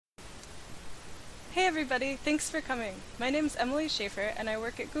Hey everybody, thanks for coming. My name's Emily Shaffer and I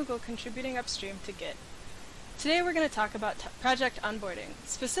work at Google contributing upstream to Git. Today we're going to talk about project onboarding,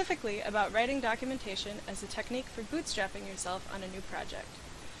 specifically about writing documentation as a technique for bootstrapping yourself on a new project.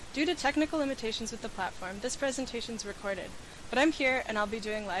 Due to technical limitations with the platform, this presentation's recorded, but I'm here and I'll be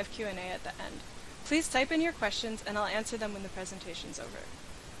doing live Q&A at the end. Please type in your questions and I'll answer them when the presentation's over.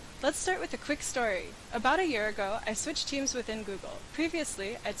 Let's start with a quick story. About a year ago, I switched teams within Google.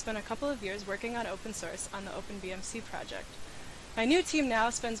 Previously, I'd spent a couple of years working on open source on the OpenBMC project. My new team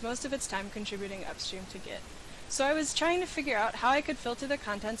now spends most of its time contributing upstream to Git. So I was trying to figure out how I could filter the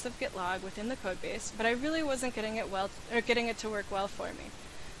contents of Git log within the codebase, but I really wasn't getting it to work well for me.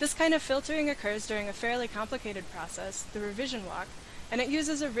 This kind of filtering occurs during a fairly complicated process, the revision walk, and it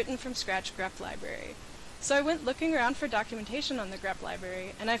uses a written-from-scratch grep library. So I went looking around for documentation on the grep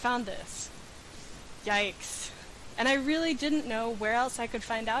library, and I found this. Yikes. And I really didn't know where else I could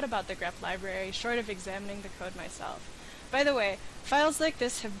find out about the grep library, short of examining the code myself. By the way, files like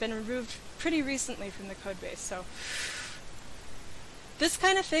this have been removed pretty recently from the codebase, so... This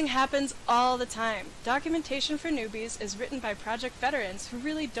kind of thing happens all the time. Documentation for newbies is written by project veterans who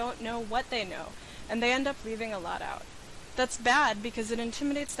really don't know what they know, and they end up leaving a lot out. That's bad because it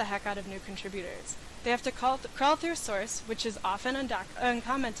intimidates the heck out of new contributors. They have to crawl through source, which is often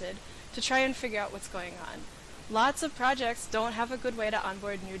uncommented, to try and figure out what's going on. Lots of projects don't have a good way to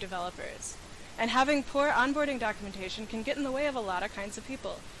onboard new developers. And having poor onboarding documentation can get in the way of a lot of kinds of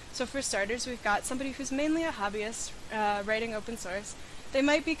people. So for starters, we've got somebody who's mainly a hobbyist writing open source. They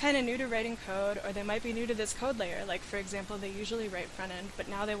might be kind of new to writing code, or they might be new to this code layer, like for example, they usually write front end, but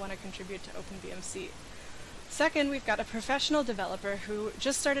now they want to contribute to OpenBMC. Second, we've got a professional developer who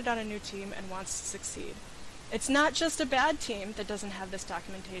just started on a new team and wants to succeed. It's not just a bad team that doesn't have this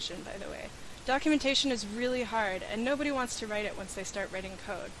documentation, by the way. Documentation is really hard, and nobody wants to write it once they start writing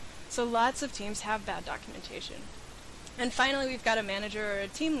code. So lots of teams have bad documentation. And finally, we've got a manager or a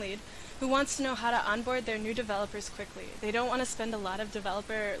team lead who wants to know how to onboard their new developers quickly. They don't want to spend a lot of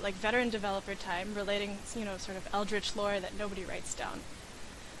veteran developer time relating, sort of eldritch lore that nobody writes down.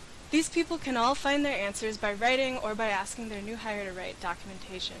 These people can all find their answers by writing or by asking their new hire to write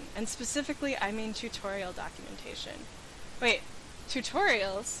documentation. And specifically, I mean tutorial documentation. Wait,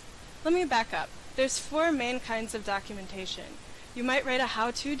 tutorials? Let me back up. There's 4 main kinds of documentation. You might write a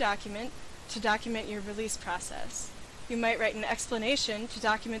how-to document to document your release process. You might write an explanation to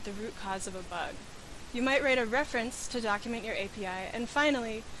document the root cause of a bug. You might write a reference to document your API. And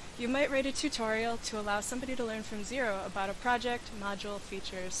finally, you might write a tutorial to allow somebody to learn from zero about a project, module,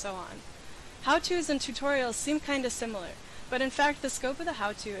 features, so on. How-tos and tutorials seem kind of similar, but in fact the scope of the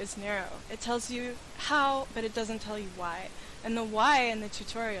how-to is narrow. It tells you how, but it doesn't tell you why. And the why in the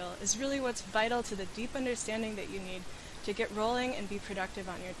tutorial is really what's vital to the deep understanding that you need to get rolling and be productive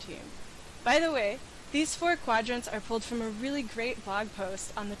on your team. By the way, these 4 quadrants are pulled from a really great blog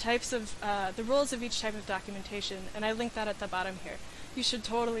post on the types of the roles of each type of documentation, and I link that at the bottom here. You should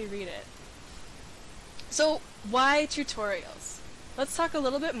totally read it. So, why tutorials? Let's talk a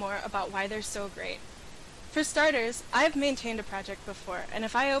little bit more about why they're so great. For starters, I've maintained a project before, and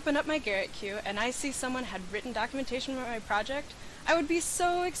if I open up my Garrett queue and I see someone had written documentation for my project, I would be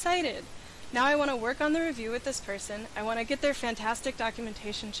so excited. Now I want to work on the review with this person. I want to get their fantastic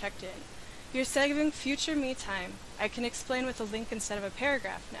documentation checked in. You're saving future me time. I can explain with a link instead of a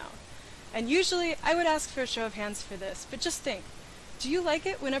paragraph now. And usually, I would ask for a show of hands for this, but just think. Do you like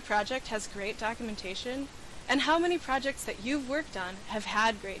it when a project has great documentation? And how many projects that you've worked on have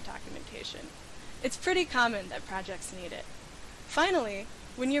had great documentation? It's pretty common that projects need it. Finally,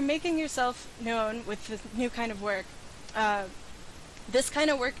 when you're making yourself known with the new kind of work, this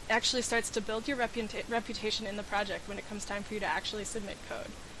kind of work actually starts to build your reputation in the project when it comes time for you to actually submit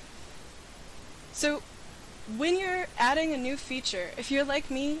code. So, when you're adding a new feature, if you're like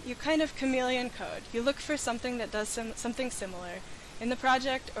me, you kind of chameleon code. You look for something that does something similar in the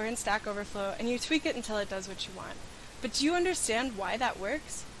project or in Stack Overflow, and you tweak it until it does what you want. But do you understand why that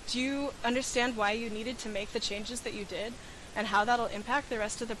works? Do you understand why you needed to make the changes that you did, and how that'll impact the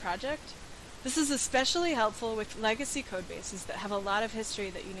rest of the project? This is especially helpful with legacy codebases that have a lot of history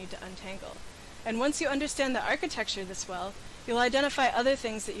that you need to untangle. And once you understand the architecture this well, you'll identify other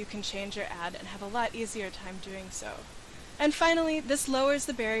things that you can change or add and have a lot easier time doing so. And finally, this lowers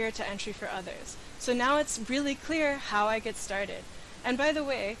the barrier to entry for others. So now it's really clear how I get started. And by the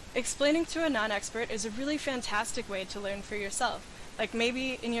way, explaining to a non-expert is a really fantastic way to learn for yourself. Like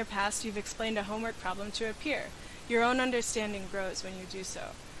maybe in your past you've explained a homework problem to a peer. Your own understanding grows when you do so.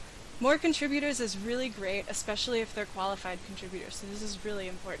 More contributors is really great, especially if they're qualified contributors. So this is really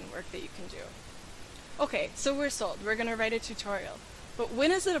important work that you can do. Okay, so we're sold. We're going to write a tutorial. But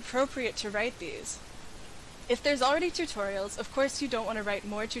when is it appropriate to write these? If there's already tutorials, of course you don't want to write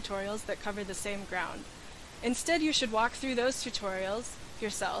more tutorials that cover the same ground. Instead, you should walk through those tutorials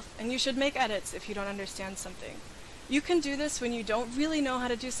yourself, and you should make edits if you don't understand something. You can do this when you don't really know how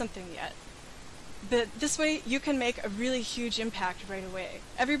to do something yet. But this way, you can make a really huge impact right away.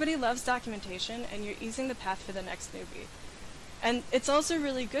 Everybody loves documentation, and you're easing the path for the next newbie. And it's also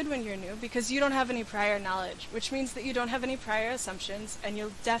really good when you're new because you don't have any prior knowledge, which means that you don't have any prior assumptions, and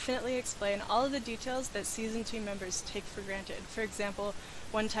you'll definitely explain all of the details that seasoned team members take for granted. For example,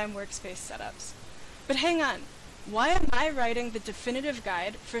 one-time workspace setups. But hang on, why am I writing the definitive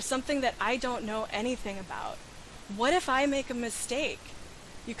guide for something that I don't know anything about? What if I make a mistake?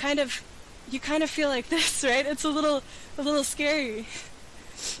 You kind of feel like this, right? It's a little scary.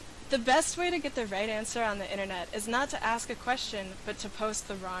 The best way to get the right answer on the internet is not to ask a question, but to post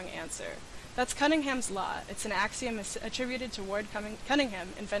the wrong answer. That's Cunningham's law. It's an axiom attributed to Ward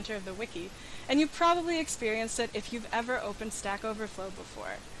Cunningham, inventor of the wiki, and you've probably experienced it if you've ever opened Stack Overflow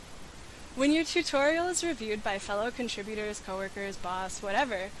before. When your tutorial is reviewed by fellow contributors, coworkers, boss,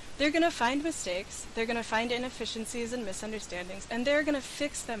 whatever, they're going to find mistakes, they're going to find inefficiencies and misunderstandings, and they're going to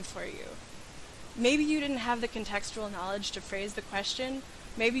fix them for you. Maybe you didn't have the contextual knowledge to phrase the question.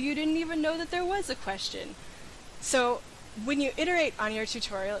 Maybe you didn't even know that there was a question. So when you iterate on your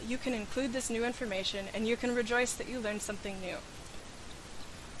tutorial, you can include this new information and you can rejoice that you learned something new.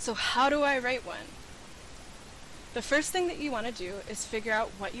 So how do I write one? The first thing that you want to do is figure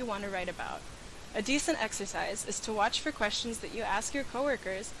out what you want to write about. A decent exercise is to watch for questions that you ask your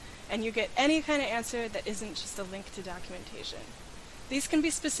coworkers and you get any kind of answer that isn't just a link to documentation. These can be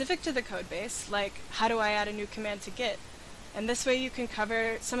specific to the codebase, like how do I add a new command to Git? And this way you can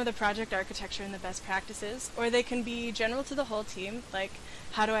cover some of the project architecture and the best practices, or they can be general to the whole team, like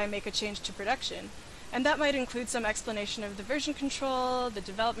how do I make a change to production? And that might include some explanation of the version control, the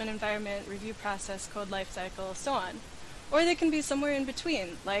development environment, review process, code lifecycle, so on. Or they can be somewhere in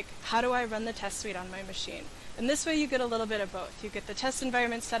between, like how do I run the test suite on my machine? And this way you get a little bit of both. You get the test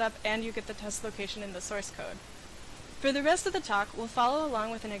environment set up and you get the test location in the source code. For the rest of the talk, we'll follow along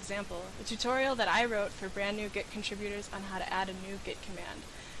with an example, a tutorial that I wrote for brand new Git contributors on how to add a new Git command.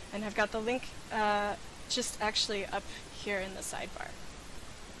 And I've got the link just actually up here in the sidebar.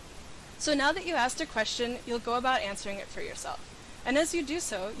 So now that you asked a question, you'll go about answering it for yourself. And as you do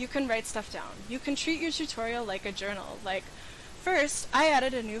so, you can write stuff down. You can treat your tutorial like a journal, like, first, I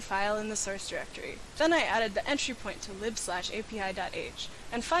added a new file in the source directory. Then I added the entry point to lib/api.h.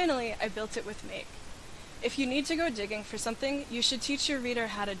 And finally, I built it with make. If you need to go digging for something, you should teach your reader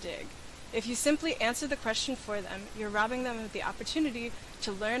how to dig. If you simply answer the question for them, you're robbing them of the opportunity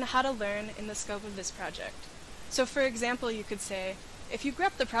to learn how to learn in the scope of this project. So for example, you could say, if you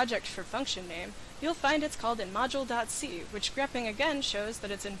grep the project for function name, you'll find it's called in module.c, which grepping again shows that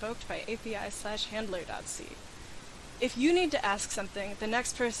it's invoked by api/handler.c. If you need to ask something, the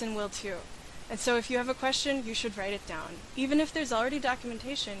next person will too. And so if you have a question, you should write it down. Even if there's already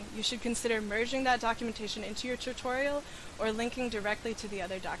documentation, you should consider merging that documentation into your tutorial or linking directly to the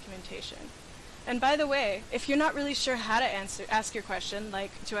other documentation. And by the way, if you're not really sure how to ask your question,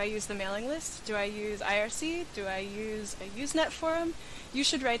 like do I use the mailing list, do I use IRC, do I use a Usenet forum, you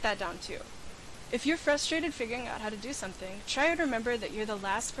should write that down too. If you're frustrated figuring out how to do something, try and remember that you're the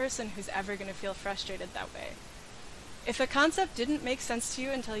last person who's ever going to feel frustrated that way. If a concept didn't make sense to you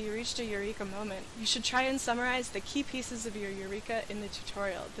until you reached a eureka moment, you should try and summarize the key pieces of your eureka in the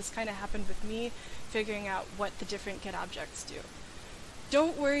tutorial. This kind of happened with me, figuring out what the different Git objects do.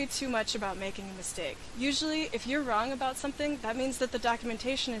 Don't worry too much about making a mistake. Usually, if you're wrong about something, that means that the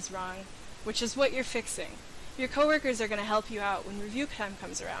documentation is wrong, which is what you're fixing. Your coworkers are going to help you out when review time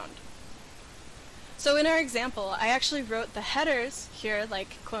comes around. So in our example, I actually wrote the headers here,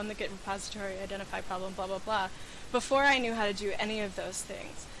 like clone the Git repository, identify problem, blah, blah, blah, before I knew how to do any of those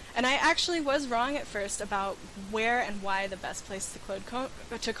things. And I actually was wrong at first about where and why the best place to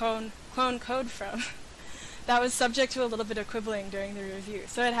clone code from. That was subject to a little bit of quibbling during the review,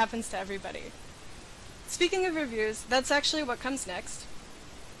 so it happens to everybody. Speaking of reviews, that's actually what comes next.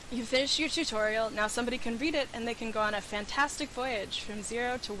 You finish your tutorial, now somebody can read it and they can go on a fantastic voyage from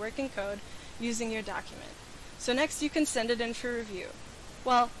zero to working code using your document. So next you can send it in for review.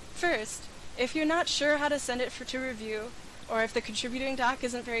 Well, first, if you're not sure how to send it to review, or if the contributing doc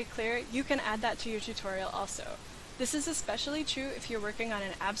isn't very clear, you can add that to your tutorial also. This is especially true if you're working on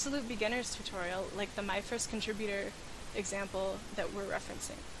an absolute beginner's tutorial, like the My First Contributor example that we're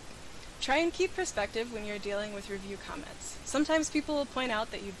referencing. Try and keep perspective when you're dealing with review comments. Sometimes people will point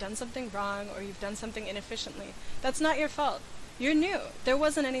out that you've done something wrong or you've done something inefficiently. That's not your fault. You're new. There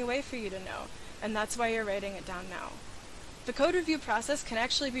wasn't any way for you to know, and that's why you're writing it down now. The code review process can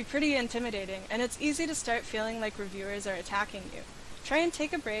actually be pretty intimidating, and it's easy to start feeling like reviewers are attacking you. Try and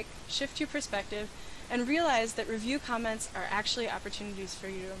take a break, shift your perspective, and realize that review comments are actually opportunities for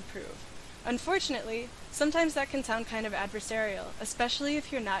you to improve. Unfortunately, sometimes that can sound kind of adversarial, especially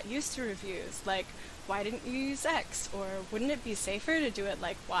if you're not used to reviews, like, why didn't you use X? Or wouldn't it be safer to do it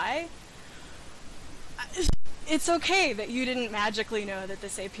like Y? It's okay that you didn't magically know that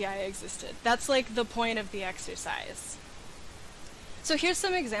this API existed. That's like the point of the exercise. So here's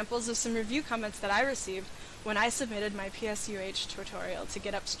some examples of some review comments that I received when I submitted my PSUH tutorial to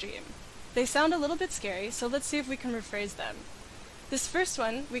Get Upstream. They sound a little bit scary, so let's see if we can rephrase them. This first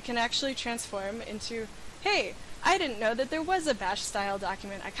one we can actually transform into, hey, I didn't know that there was a bash style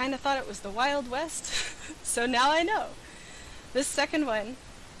document. I kind of thought it was the Wild West, so now I know. This second one,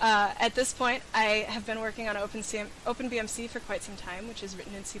 at this point, I have been working on OpenBMC for quite some time, which is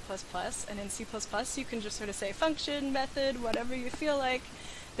written in C++, and in C++ you can just sort of say function, method, whatever you feel like.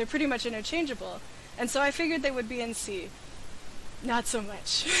 They're pretty much interchangeable, and so I figured they would be in C. Not so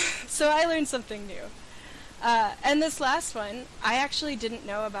much. So I learned something new. And this last one, I actually didn't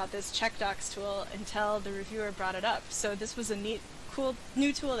know about this checkdocs tool until the reviewer brought it up, so this was a neat, cool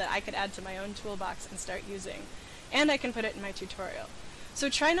new tool that I could add to my own toolbox and start using. And I can put it in my tutorial. So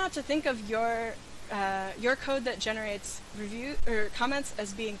try not to think of your code that generates review or comments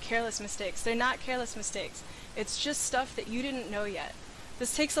as being careless mistakes. They're not careless mistakes. It's just stuff that you didn't know yet.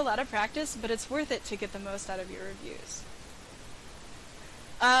 This takes a lot of practice, but it's worth it to get the most out of your reviews.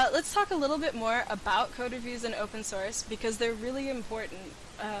 Let's talk a little bit more about code reviews in open source because they're really important.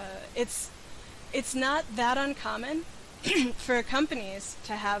 It's not that uncommon for companies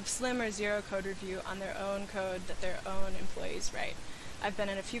to have slim or zero code review on their own code that their own employees write. I've been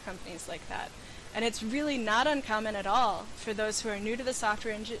in a few companies like that. And it's really not uncommon at all for those who are new to the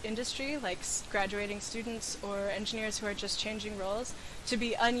software industry, like graduating students or engineers who are just changing roles, to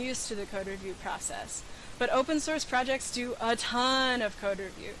be unused to the code review process. But open source projects do a ton of code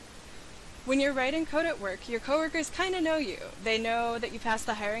review. When you're writing code at work, your coworkers kind of know you. They know that you passed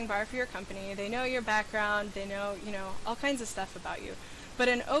the hiring bar for your company, they know your background, they know, all kinds of stuff about you. But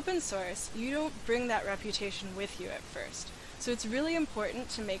in open source, you don't bring that reputation with you at first. So it's really important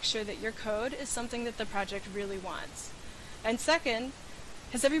to make sure that your code is something that the project really wants. And second,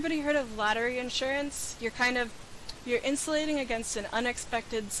 has everybody heard of lottery insurance? You're insulating against an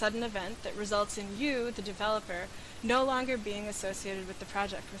unexpected sudden event that results in you, the developer, no longer being associated with the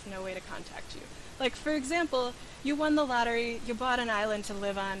project with no way to contact you. Like, for example, you won the lottery, you bought an island to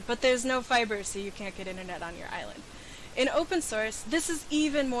live on, but there's no fiber, so you can't get internet on your island. In open source, this is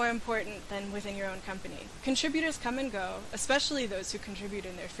even more important than within your own company. Contributors come and go, especially those who contribute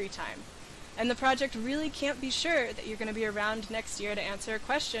in their free time. And the project really can't be sure that you're going to be around next year to answer a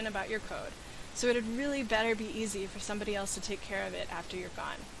question about your code. So it'd really better be easy for somebody else to take care of it after you're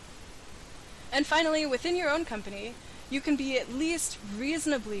gone. And finally, within your own company, you can be at least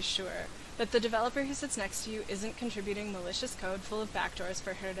reasonably sure that the developer who sits next to you isn't contributing malicious code full of backdoors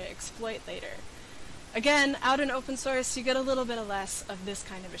for her to exploit later. Again, out in open source, you get a little bit less of this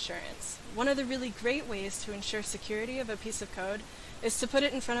kind of assurance. One of the really great ways to ensure security of a piece of code is to put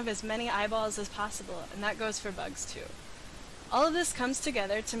it in front of as many eyeballs as possible, and that goes for bugs too. All of this comes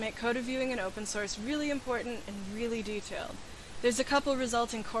together to make code reviewing in open source really important and really detailed. There's a couple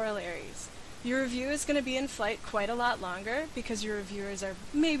resulting corollaries. Your review is going to be in flight quite a lot longer because your reviewers are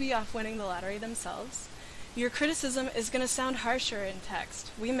maybe off winning the lottery themselves. Your criticism is going to sound harsher in text.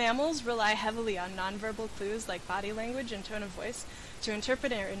 We mammals rely heavily on nonverbal clues like body language and tone of voice to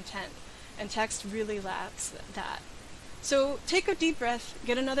interpret our intent, and text really lacks that. So take a deep breath,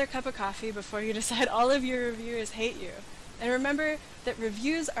 get another cup of coffee before you decide all of your reviewers hate you. And remember that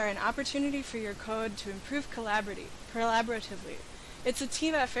reviews are an opportunity for your code to improve collaboratively. It's a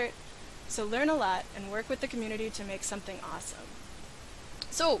team effort, so learn a lot and work with the community to make something awesome.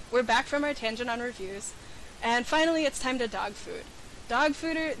 So we're back from our tangent on reviews. And finally, it's time to dog food. Dog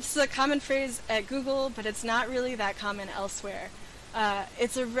fooder, this is a common phrase at Google, but it's not really that common elsewhere.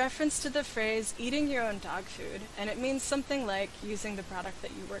 It's a reference to the phrase eating your own dog food, and it means something like using the product that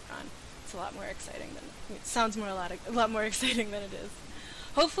you work on. It's a lot more exciting than, it sounds a lot more exciting than it is.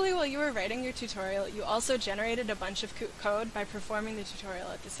 Hopefully while you were writing your tutorial, you also generated a bunch of code by performing the tutorial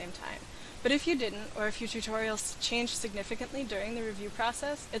at the same time. But if you didn't, or if your tutorial changed significantly during the review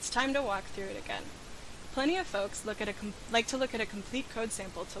process, it's time to walk through it again. Plenty of folks like to look at a complete code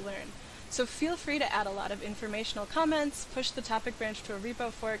sample to learn, so feel free to add a lot of informational comments, push the topic branch to a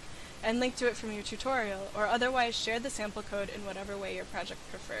repo fork, and link to it from your tutorial, or otherwise share the sample code in whatever way your project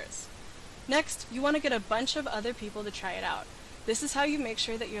prefers. Next, you want to get a bunch of other people to try it out. This is how you make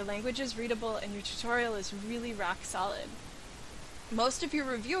sure that your language is readable and your tutorial is really rock solid. Most of your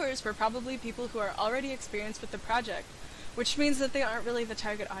reviewers were probably people who are already experienced with the project, which means that they aren't really the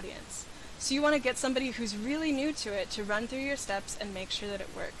target audience. So you want to get somebody who's really new to it to run through your steps and make sure that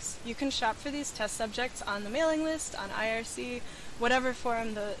it works. You can shop for these test subjects on the mailing list, on IRC, whatever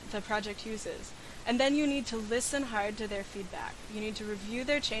forum the project uses. And then you need to listen hard to their feedback. You need to review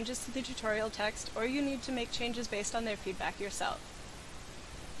their changes to the tutorial text, or you need to make changes based on their feedback yourself.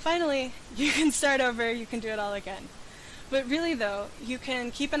 Finally, you can start over, you can do it all again. But really though, you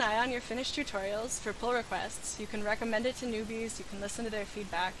can keep an eye on your finished tutorials for pull requests, you can recommend it to newbies, you can listen to their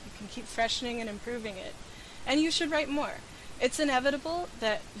feedback, you can keep freshening and improving it, and you should write more. It's inevitable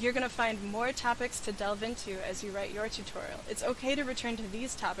that you're going to find more topics to delve into as you write your tutorial. It's okay to return to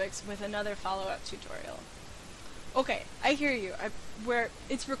these topics with another follow-up tutorial. Okay, I hear you.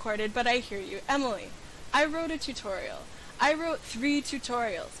 It's recorded, but I hear you. Emily, I wrote a tutorial. I wrote 3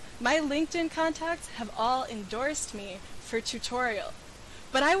 tutorials. My LinkedIn contacts have all endorsed me for tutorial.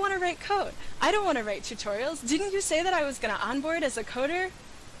 But I want to write code. I don't want to write tutorials. Didn't you say that I was going to onboard as a coder?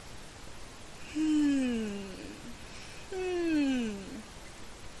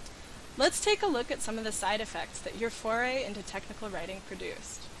 Let's take a look at some of the side effects that your foray into technical writing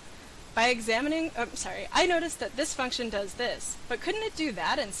produced. By examining, I noticed that this function does this, but couldn't it do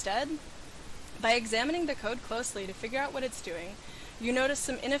that instead? By examining the code closely to figure out what it's doing, you notice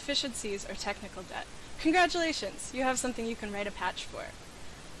some inefficiencies or technical debt. Congratulations, you have something you can write a patch for.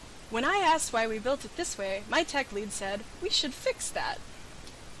 When I asked why we built it this way, my tech lead said, we should fix that.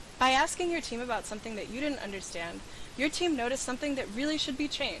 By asking your team about something that you didn't understand, your team noticed something that really should be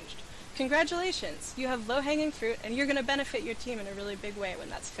changed. Congratulations, you have low-hanging fruit and you're going to benefit your team in a really big way when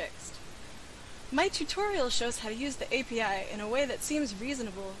that's fixed. My tutorial shows how to use the API in a way that seems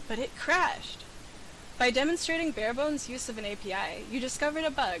reasonable, but it crashed. By demonstrating bare-bones use of an API, you discovered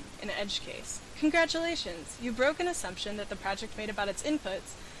a bug, an edge case. Congratulations, you broke an assumption that the project made about its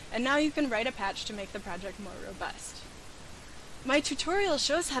inputs, and now you can write a patch to make the project more robust. My tutorial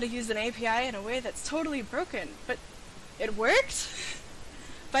shows how to use an API in a way that's totally broken, but it worked?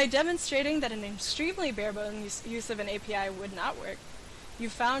 By demonstrating that an extremely bare-bones use of an API would not work, you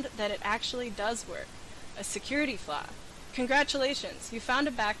found that it actually does work, a security flaw. Congratulations, you found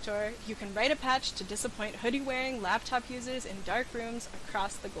a backdoor. You can write a patch to disappoint hoodie-wearing laptop users in dark rooms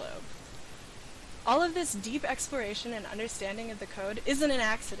across the globe. All of this deep exploration and understanding of the code isn't an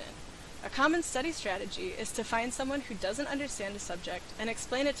accident. A common study strategy is to find someone who doesn't understand a subject and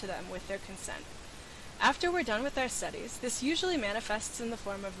explain it to them with their consent. After we're done with our studies, this usually manifests in the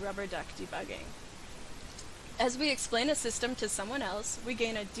form of rubber duck debugging. As we explain a system to someone else, we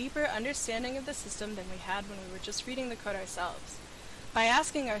gain a deeper understanding of the system than we had when we were just reading the code ourselves. By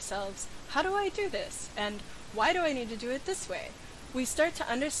asking ourselves, how do I do this? And why do I need to do it this way? We start to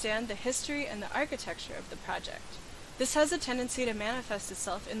understand the history and the architecture of the project. This has a tendency to manifest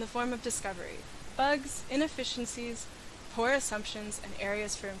itself in the form of discovery, bugs, inefficiencies, poor assumptions, and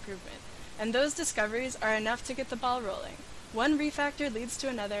areas for improvement. And those discoveries are enough to get the ball rolling. One refactor leads to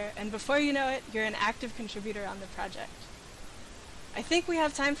another, and before you know it, you're an active contributor on the project. I think we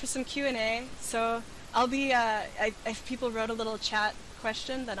have time for some Q&A, so I'll be, if people wrote a little chat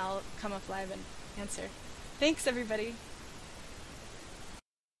question, then I'll come up live and answer. Thanks, everybody.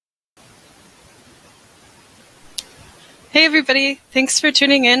 Hey, everybody. Thanks for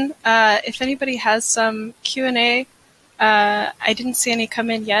tuning in. If anybody has some Q&A, I didn't see any come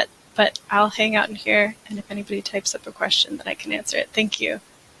in yet, but I'll hang out in here, and if anybody types up a question, then I can answer it. Thank you.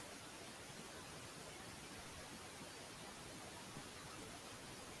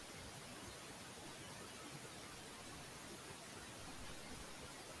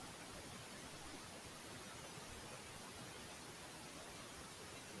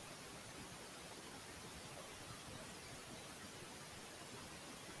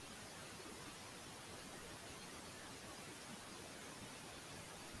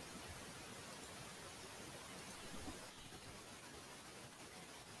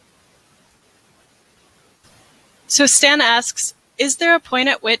 So Stan asks, is there a point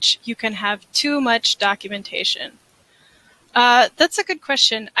at which you can have too much documentation? That's a good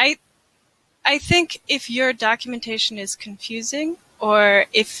question. I think if your documentation is confusing, or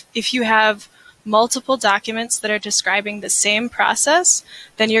if you have multiple documents that are describing the same process,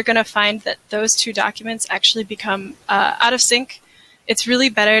 then you're going to find that those two documents actually become out of sync. It's really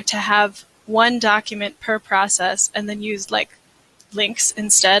better to have one document per process and then use like links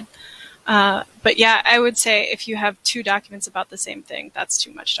instead. But yeah, I would say if you have two documents about the same thing, that's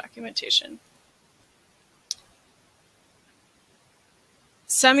too much documentation.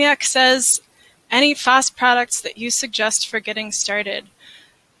 Semyak says, any FOSS products that you suggest for getting started?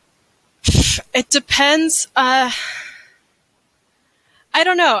 It depends. I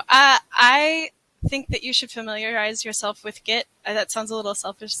don't know. I think that you should familiarize yourself with Git. That sounds a little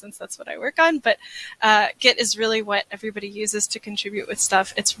selfish since that's what I work on, but Git is really what everybody uses to contribute with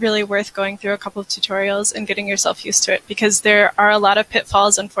stuff. It's really worth going through a couple of tutorials and getting yourself used to it because there are a lot of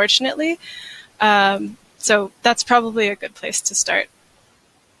pitfalls, unfortunately. So that's probably a good place to start.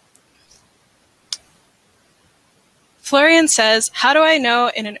 Florian says, how do I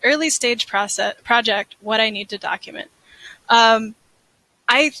know in an early stage project what I need to document?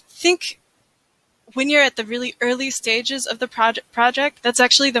 I think when you're at the really early stages of the project, that's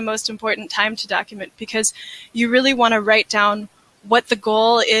actually the most important time to document because you really want to write down what the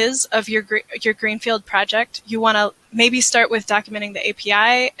goal is of your greenfield project. You want to maybe start with documenting the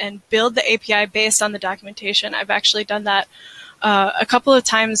API and build the API based on the documentation. I've actually done that a couple of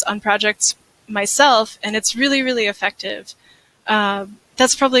times on projects myself, and it's really, really effective.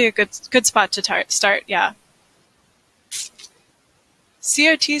 That's probably a good spot to start, yeah.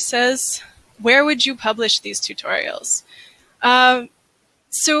 CRT says, where would you publish these tutorials?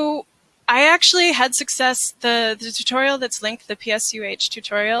 So I actually had success. The tutorial that's linked, the PSUH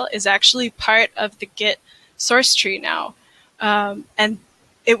tutorial, is actually part of the Git source tree now. And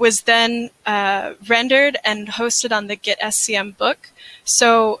it was then rendered and hosted on the Git SCM book.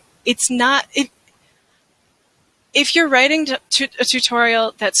 So it's not, if you're writing a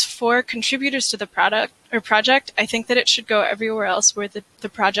tutorial that's for contributors to the product or project, I think that it should go everywhere else where the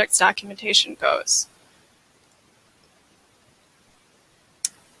project's documentation goes.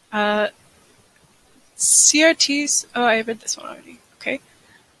 CRTs, oh, I read this one already, okay.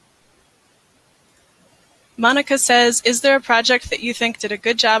 Monica says, is there a project that you think did a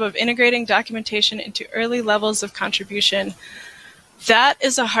good job of integrating documentation into early levels of contribution? That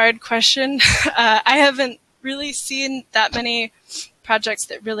is a hard question. I haven't really seen that many projects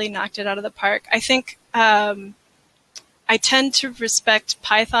that really knocked it out of the park. I think I tend to respect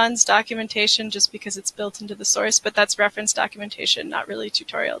Python's documentation just because it's built into the source, but that's reference documentation, not really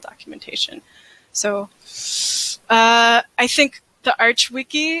tutorial documentation. So I think the Arch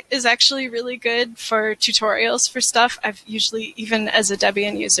Wiki is actually really good for tutorials for stuff. I've usually, even as a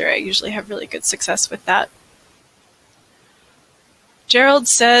Debian user, I usually have really good success with that. Gerald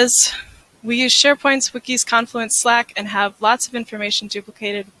says, we use SharePoint's wikis, Confluence, Slack, and have lots of information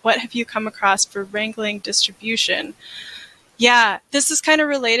duplicated. What have you come across for wrangling distribution? Yeah, this is kind of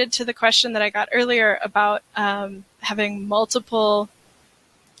related to the question that I got earlier about having multiple,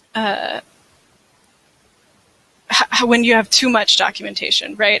 when you have too much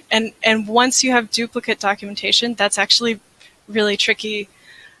documentation, right? And once you have duplicate documentation, that's actually really tricky.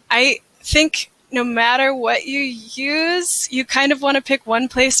 I think no matter what you use, you kind of want to pick one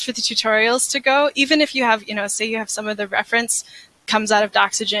place for the tutorials to go, even if you have, say you have some of the reference comes out of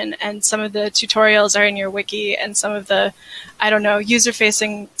Doxygen and some of the tutorials are in your wiki and some of the, I don't know,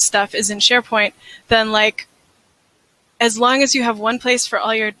 user-facing stuff is in SharePoint, then like, as long as you have one place for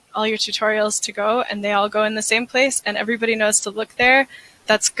all your tutorials to go and they all go in the same place and everybody knows to look there,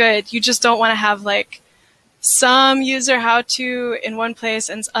 that's good. You just don't want to have like some user how-to in one place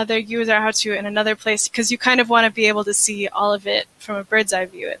and other user how-to in another place because you kind of want to be able to see all of it from a bird's eye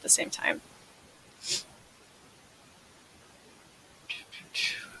view at the same time.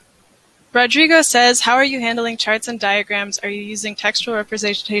 Rodrigo says, how are you handling charts and diagrams? Are you using textual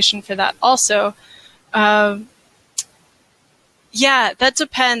representation for that also? Yeah, that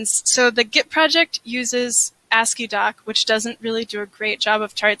depends. So the Git project uses ASCII doc, which doesn't really do a great job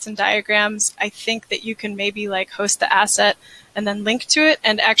of charts and diagrams. I think that you can maybe like host the asset and then link to it,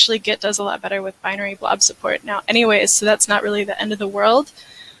 and actually Git does a lot better with binary blob support now anyways, so that's not really the end of the world.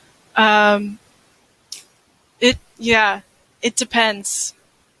 Yeah, it depends.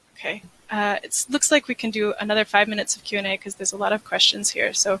 Okay, it looks like we can do another 5 minutes of Q&A because there's a lot of questions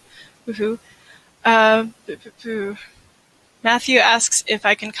here, so woohoo. Matthew asks if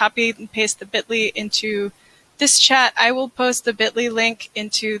I can copy and paste the bit.ly into this chat. I will post the bit.ly link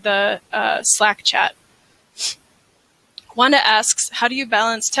into the Slack chat. Wanda asks, how do you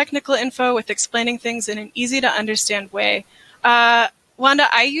balance technical info with explaining things in an easy to understand way? Wanda,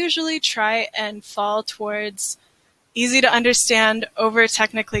 I usually try and fall towards easy to understand over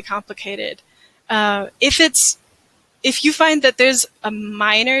technically complicated. If you find that there's a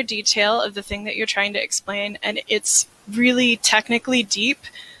minor detail of the thing that you're trying to explain and it's really technically deep,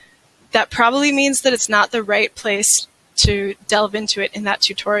 that probably means that it's not the right place to delve into it in that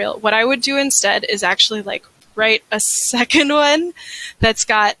tutorial. What I would do instead is actually like write a second one that's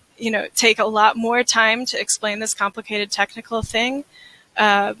got, take a lot more time to explain this complicated technical thing,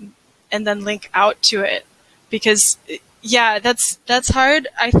 and then link out to it. Because yeah, that's hard.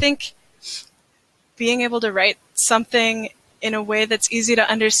 I think being able to write something in a way that's easy to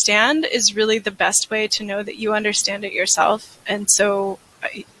understand is really the best way to know that you understand it yourself. And so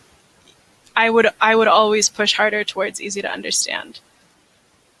I would always push harder towards easy to understand.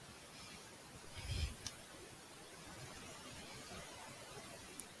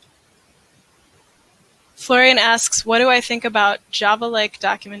 Florian asks, what do I think about Java-like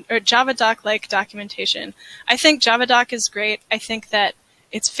Javadoc-like documentation? I think Javadoc is great. I think that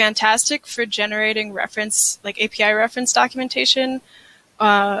it's fantastic for generating reference, like API reference documentation.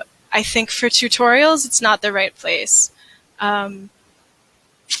 I think for tutorials, it's not the right place.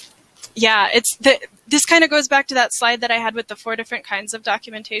 Yeah, this kind of goes back to that slide that I had with the 4 different kinds of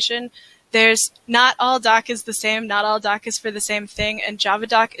documentation. There's not all doc is the same, not all doc is for the same thing, and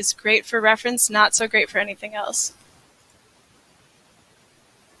Javadoc is great for reference, not so great for anything else.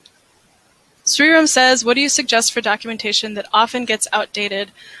 Sriram says, what do you suggest for documentation that often gets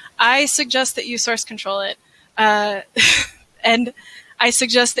outdated? I suggest that you source control it. And I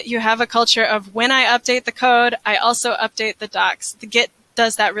suggest that you have a culture of when I update the code, I also update the docs. The Git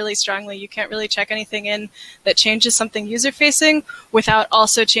does that really strongly. You can't really check anything in that changes something user-facing without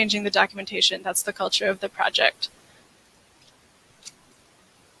also changing the documentation. That's the culture of the project.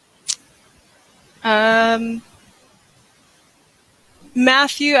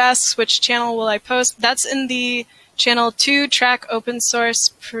 Matthew asks, which channel will I post? That's in the channel 2 track open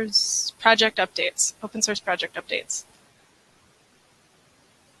source project updates. Open source project updates.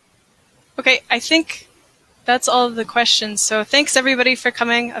 Okay, I think that's all of the questions. So thanks everybody for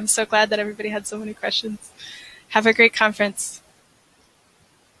coming. I'm so glad that everybody had so many questions. Have a great conference.